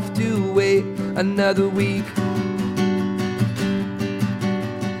we have to wait another week.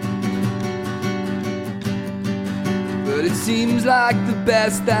 But it seems like the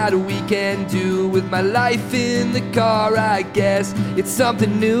best that we can do. With my life in the car, I guess it's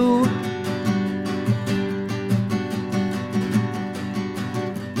something new.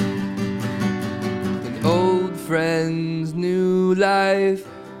 And old friends, new life,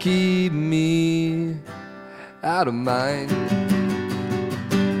 keep me out of mind.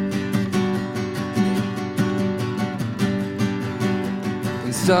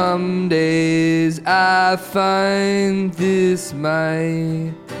 Some days I find this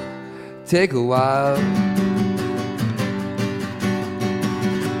might take a while.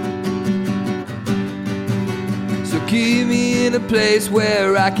 So keep me in a place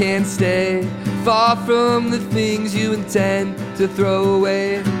where I can stay, far from the things you intend to throw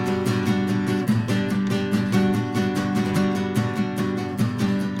away.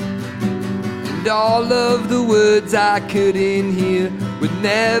 And all of the words I couldn't hear would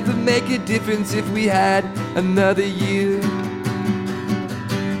never make a difference if we had another year.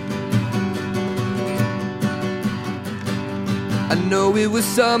 I know it was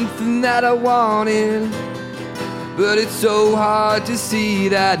something that I wanted, but it's so hard to see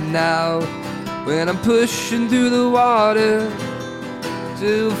that now. When I'm pushing through the water,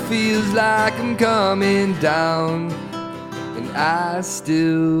 still feels like I'm coming down. And I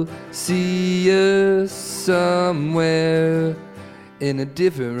still see us somewhere in a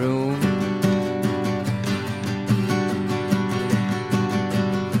different room.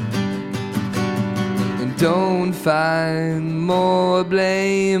 And don't find more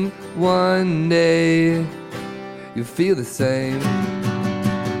blame. One day you'll feel the same.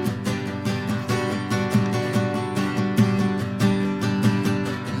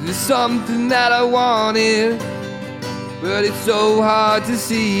 There's something that I wanted, but it's so hard to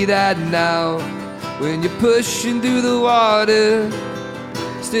see that now. When you're pushing through the water,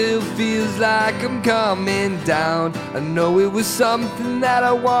 still feels like I'm coming down. I know it was something that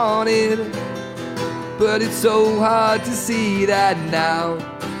I wanted, but it's so hard to see that now.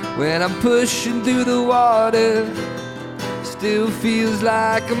 When I'm pushing through the water, still feels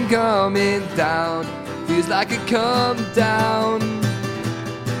like I'm coming down. Feels like I come down.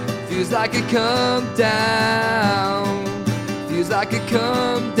 Feels like I come down. Feels like I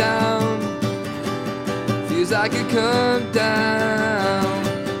come down. Feels like I come down.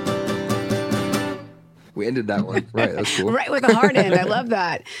 We ended that one. Right, that's cool. Right with a hard end. I love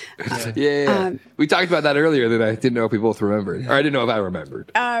that. Yeah. We talked about that earlier that I didn't know if we both remembered. Or I didn't know if I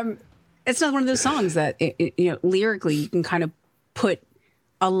remembered. It's not one of those songs that, lyrically you can kind of put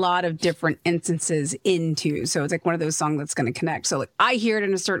a lot of different instances into. So it's like one of those songs that's going to connect. So like I hear it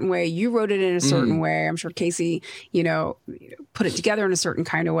in a certain way. You wrote it in a certain way. I'm sure Casey, put it together in a certain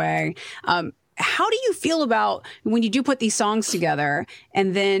kind of way. How do you feel about when you do put these songs together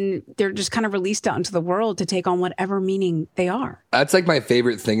and then they're just kind of released out into the world to take on whatever meaning they are? That's like my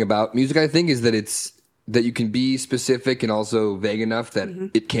favorite thing about music, I think, is that that you can be specific and also vague enough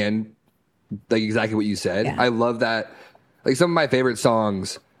that it can, like exactly what you said. Yeah. I love that. Like some of my favorite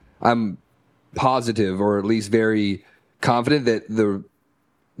songs, I'm positive or at least very confident that the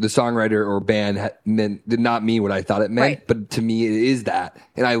songwriter or band did not mean what I thought it meant, right. But to me it is that.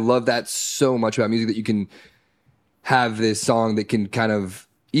 And I love that so much about music, that you can have this song that can kind of,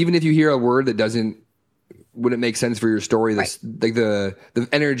 even if you hear a word that wouldn't make sense for your story, right. Like the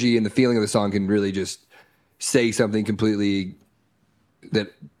energy and the feeling of the song can really just say something completely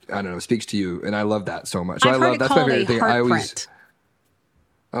that, I don't know, speaks to you. And I love that so much. So that's my favorite thing.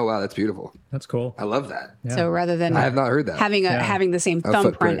 Oh wow, that's beautiful. That's cool. I love that. Yeah. So rather than I have not heard that having the same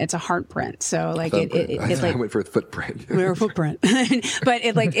thumbprint, it's a heart print. So like I went for a footprint. We're a footprint, but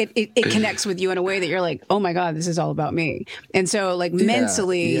it connects with you in a way that you're like, oh my god, this is all about me. And so like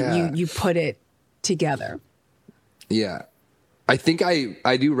mentally, you put it together. Yeah, I think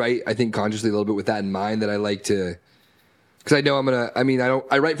I do write. I think consciously a little bit with that in mind, that I like to. Because I know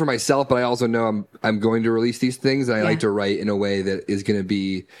I write for myself, but I also know I'm going to release these things, and I like to write in a way that is going to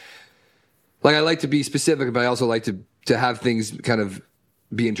be, like, I like to be specific, but I also like to have things kind of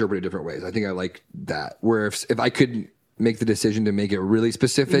be interpreted different ways. I think I like that, where if I could make the decision to make it really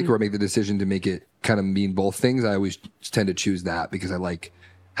specific or make the decision to make it kind of mean both things, I always tend to choose that, because I like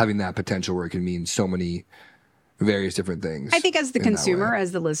having that potential where it can mean so many various different things. I think as the consumer,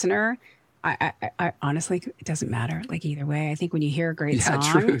 as the listener, I honestly, it doesn't matter. Like either way, I think when you hear a great song,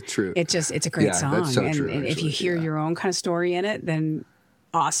 true. It's a great song. That's so true, and if you hear your own kind of story in it, then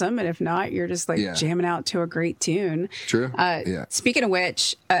awesome. And if not, you're just like jamming out to a great tune. True. Speaking of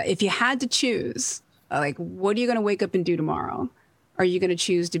which, if you had to choose, like, what are you going to wake up and do tomorrow? Are you going to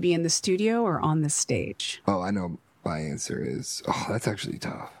choose to be in the studio or on the stage? Oh, I know my answer is. Oh, that's actually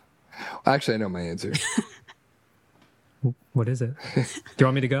tough. Actually, I know my answer. What is it? Do you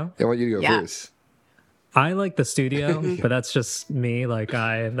want me to go? I want you to go first. I like the studio, but that's just me. Like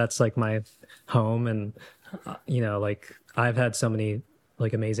that's like my home, and like I've had so many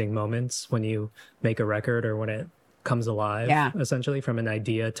like amazing moments when you make a record or when it comes alive. Yeah. Essentially, from an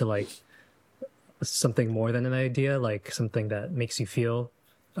idea to like something more than an idea, like something that makes you feel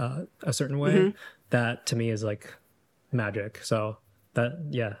a certain way. Mm-hmm. That to me is like magic. So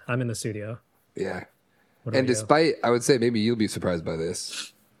I'm in the studio. Yeah. And despite, I would say maybe you'll be surprised by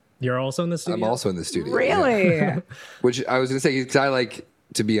this. You're also in the studio? I'm also in the studio. Really? Yeah. Which I was going to say, because I like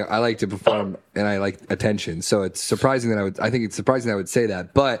to perform and I like attention. So it's surprising that I think it's surprising I would say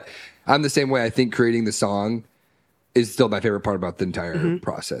that. But I'm the same way. I think creating the song is still my favorite part about the entire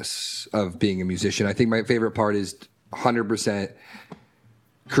process of being a musician. I think my favorite part is 100%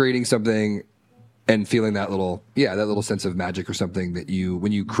 creating something and feeling that little sense of magic or something that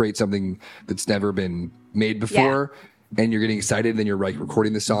when you create something that's never been made before and you're getting excited and then you're like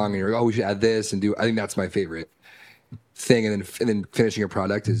recording the song and you're like, oh, we should add this and I think that's my favorite thing. And then finishing a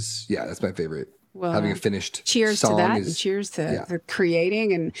product is, that's my favorite. Well, having a finished cheers song to that and cheers to the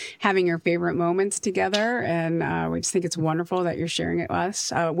creating and having your favorite moments together. And we just think it's wonderful that you're sharing it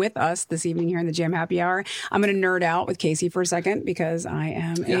with us this evening here in the Jam Happy Hour. I'm going to nerd out with Casey for a second because I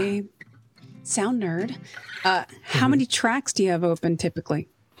am a sound nerd. How many tracks do you have open typically?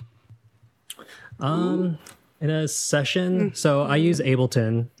 In a session, so I use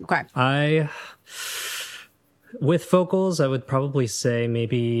Ableton. Okay. With vocals, I would probably say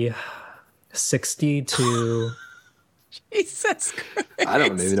maybe 60 to... Jesus Christ. I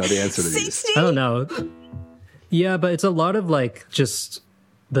don't even know the answer to 60? these. I don't know. Yeah, but it's a lot of like just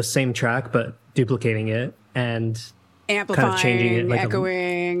the same track, but duplicating it and amplifying, kind of changing it, like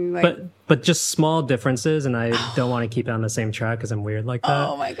echoing. But just small differences, and I don't want to keep it on the same track because I'm weird like that.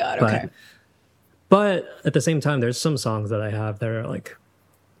 Oh my God, okay. But at the same time, there's some songs that I have that are like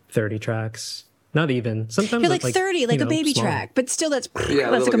 30 tracks. Not even. Sometimes you're like 30, like a baby small track, but still that's like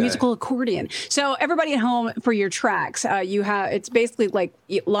guy. a musical accordion. So everybody at home, for your tracks, it's basically like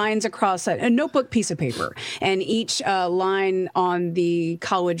lines across a notebook piece of paper, and each line on the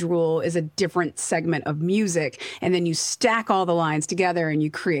college rule is a different segment of music, and then you stack all the lines together and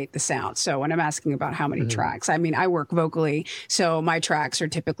you create the sound. So when I'm asking about how many tracks, I mean, I work vocally, so my tracks are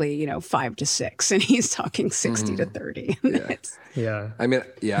typically 5 to 6, and he's talking 60 to 30 minutes. Yeah. I mean,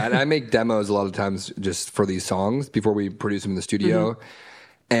 yeah, and I make demos a lot of times just for these songs before we produce them in the studio.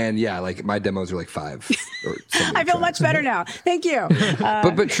 And yeah, like my demos are like 5 or something. I feel much better now. Thank you.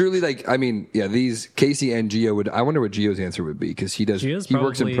 But truly, like, I mean, yeah, these Casey and Gio I wonder what Gio's answer would be, because he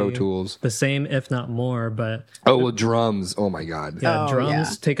works in Pro Tools. The same, if not more, but drums. Oh my God. Yeah,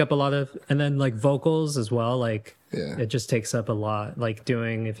 drums take up a lot of, and then like vocals as well. Like it just takes up a lot. Like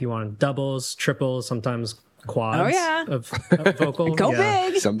if you want doubles, triples, sometimes quads of vocal. Go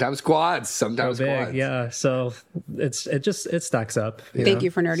big. Sometimes quads, sometimes Go big, quads. yeah. So it stacks up. Thank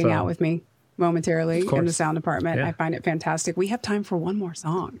you for nerding out with me momentarily in the sound department. Yeah. I find it fantastic. We have time for one more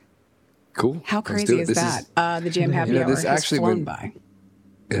song. Cool. How crazy is that? The Jam Happy Hour has flown by.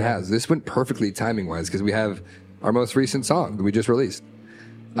 It has. This went perfectly timing-wise, because we have our most recent song that we just released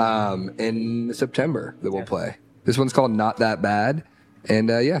in September that we'll play. This one's called Not That Bad. And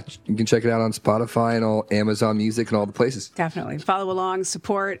you can check it out on Spotify and all Amazon Music and all the places. Definitely. Follow along,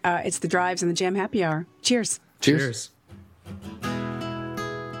 support. It's The Drives and the Jam Happy Hour. Cheers. Cheers.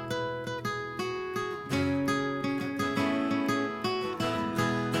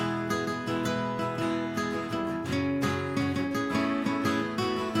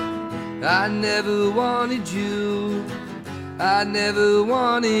 I never wanted you. I never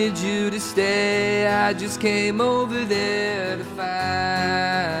wanted you to stay. I just came over there to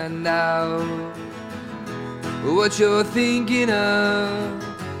find out what you're thinking of,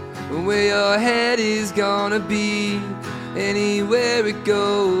 where your head is gonna be. Anywhere it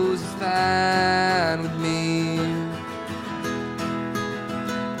goes is fine with me.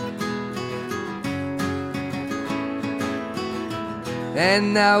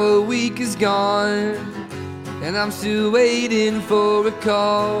 And now a week is gone, and I'm still waiting for a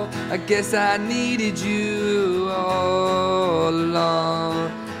call. I guess I needed you all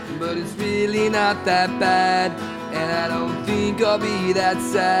along, but it's really not that bad, and I don't think I'll be that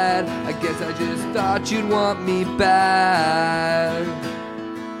sad. I guess I just thought you'd want me back.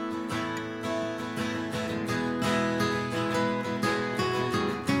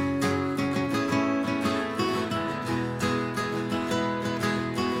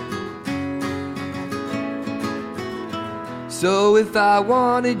 So if I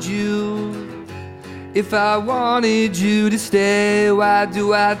wanted you to stay, why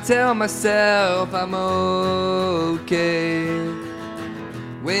do I tell myself I'm okay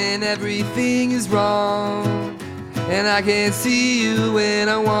when everything is wrong and I can't see you when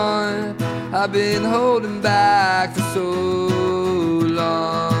I want? I've been holding back for so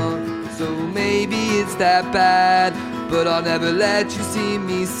long, so maybe it's that bad, but I'll never let you see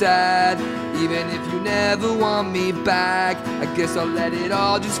me sad. Even if you never want me back, I guess I'll let it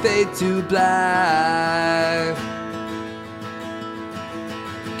all just fade to black.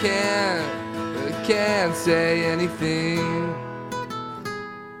 Can't say anything.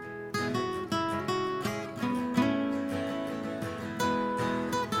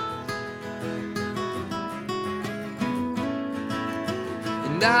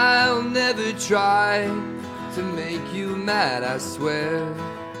 And I'll never try to make you mad, I swear.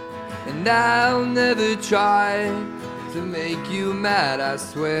 And I'll never try to make you mad, I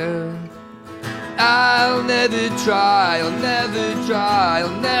swear. I'll never try to make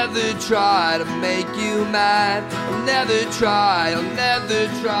you mad. I'll never try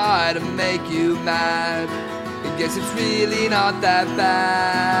to make you mad. I guess it's really not that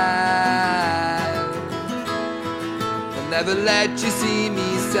bad. I'll never let you see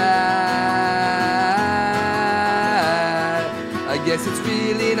me sad. I guess it's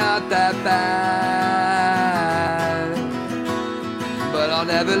really not that bad, but I'll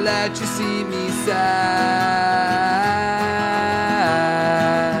never let you see me sad.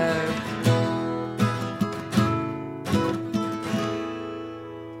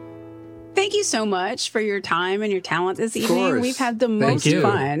 Thank you so much for your time and your talent this evening. Course. We've had the most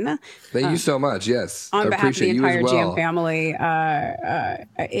fun. Thank you so much. Yes. On behalf of the entire well. Jam family,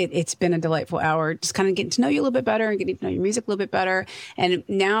 it's been a delightful hour. Just kind of getting to know you a little bit better and getting to know your music a little bit better. And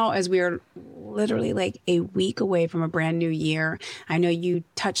now, as we are literally like a week away from a brand new year, I know you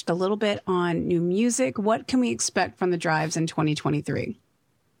touched a little bit on new music. What can we expect from the Drives in 2023?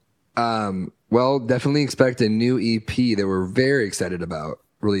 Well, definitely expect a new EP that we're very excited about.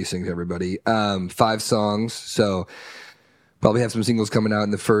 releasing to everybody. 5 songs, so probably have some singles coming out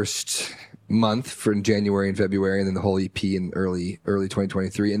in the first month for in January and February, and then the whole EP in early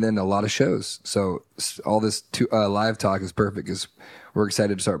 2023, and then a lot of shows. So all this live talk is perfect because we're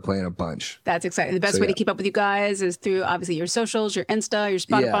excited to start playing a bunch. That's exciting. The best way to keep up with you guys is through obviously your socials, your Insta, your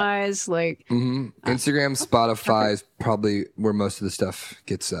Spotify's, Instagram, Spotify is probably where most of the stuff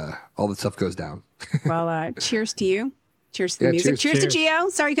gets. All the stuff goes down. Well, cheers to you. Cheers to the music. Cheers to Gio.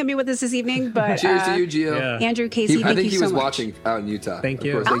 Sorry you couldn't be with us this evening, but cheers to you, Gio. Yeah. Andrew, Casey, I think he was much. watching out in Utah. Thank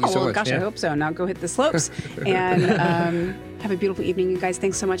you. Thank you so much. Gosh, I hope so. Now go hit the slopes and have a beautiful evening, you guys.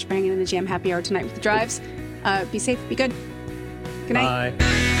 Thanks so much for hanging in the Jam Happy Hour tonight with the Drives. Be safe. Be good. Good night.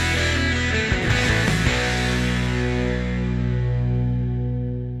 Bye.